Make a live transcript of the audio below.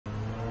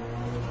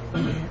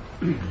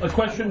A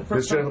question for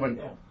this gentleman.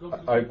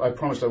 I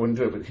promised I wouldn't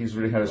do it, but he's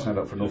really had his hand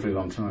up for an awfully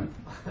long time.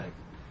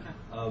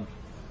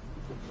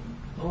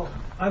 Well,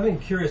 I've been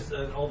curious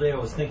all day. I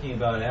was thinking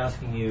about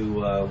asking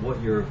you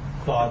what your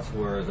thoughts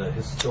were as a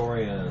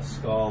historian and a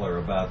scholar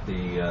about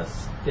the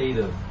state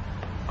of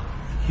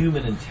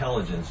human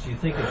intelligence. Do you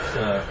think it's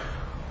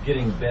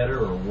getting better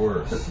or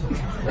worse?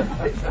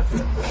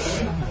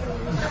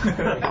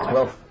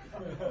 Well,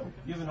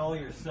 given all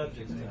your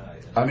subjects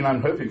tonight. I mean,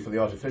 I'm hoping for the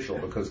artificial,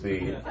 because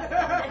the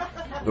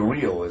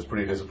real is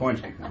pretty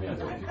disappointing. I mean,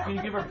 Can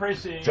you give a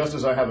praise? just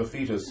as I have a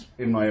fetus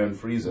in my own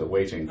freezer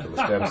waiting for the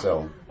stem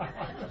cell,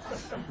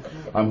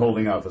 I'm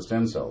holding out for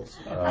stem cells.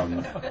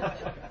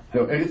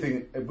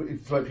 Anything,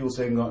 it's like people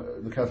saying,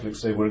 the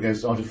Catholics say we're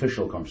against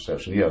artificial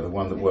contraception. Yeah, the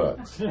one that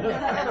works.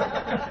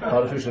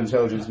 Artificial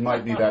intelligence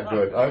might be that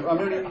good.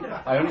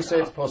 I only say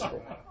it's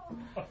possible.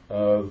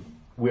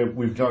 We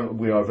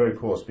are a very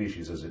poor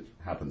species as it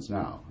happens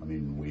now. I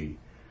mean,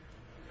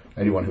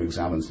 anyone who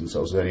examines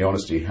themselves with any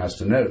honesty has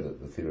to know that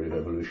the theory of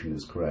evolution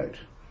is correct.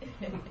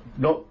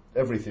 Not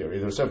every theory.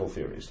 There are several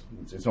theories.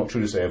 It's not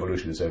true to say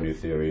evolution is only a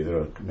theory. There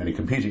are many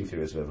competing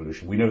theories of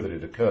evolution. We know that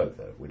it occurred,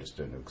 though. We just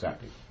don't know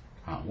exactly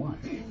how and why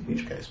in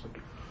each case. But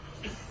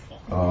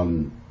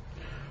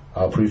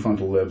our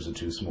prefrontal lobes are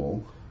too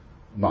small,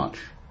 much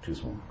too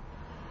small.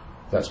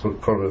 That's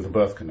probably the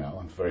birth canal,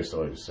 I'm very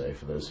sorry to say,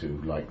 for those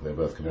who like their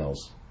birth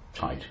canals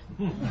tight.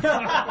 For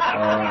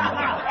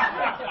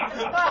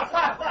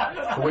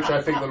which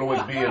I think there'll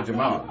always be a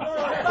demand.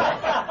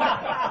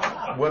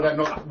 Were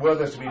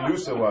there to be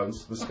looser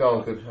ones, the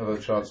skull could have a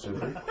chance to.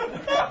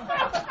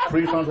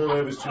 Prefrontal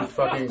lobe is too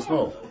fucking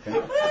small.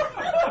 Okay?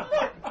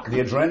 The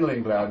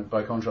adrenaline gland,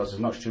 by contrast, is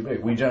much too big.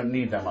 We don't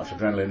need that much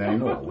adrenaline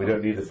anymore. We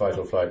don't need the fight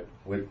or flight.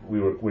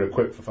 We're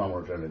equipped for far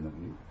more adrenaline than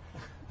we need.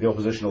 The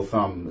oppositional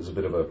thumb is a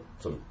bit of a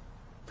sort of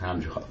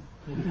hand job.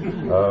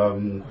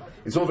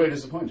 It's all very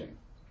disappointing.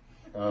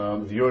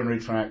 The urinary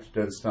tract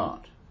don't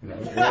start. All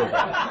of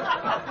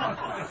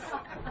that.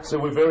 So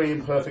we're very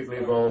imperfectly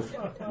evolved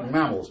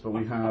mammals, but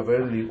we have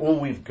all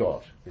we've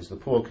got is the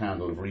poor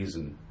candle of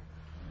reason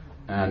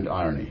and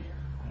irony.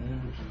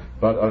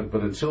 But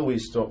until we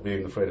stop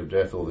being afraid of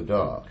death or the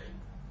dark,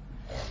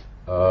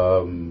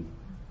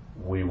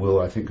 we will,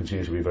 I think,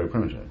 continue to be very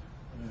primitive.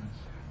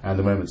 And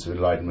the moments of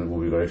enlightenment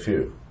will be very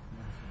few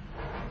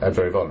and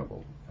very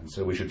vulnerable. And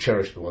so we should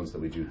cherish the ones that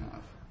we do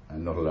have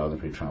and not allow them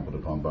to be trampled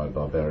upon by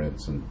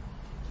barbarians and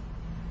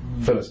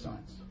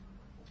Philistines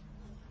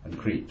and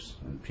creeps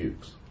and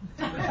pukes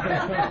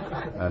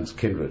and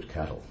kindred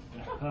cattle.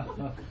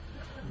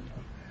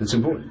 It's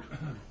important.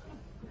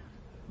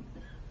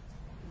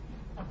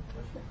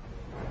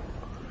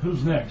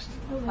 Who's next?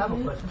 I have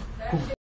a question.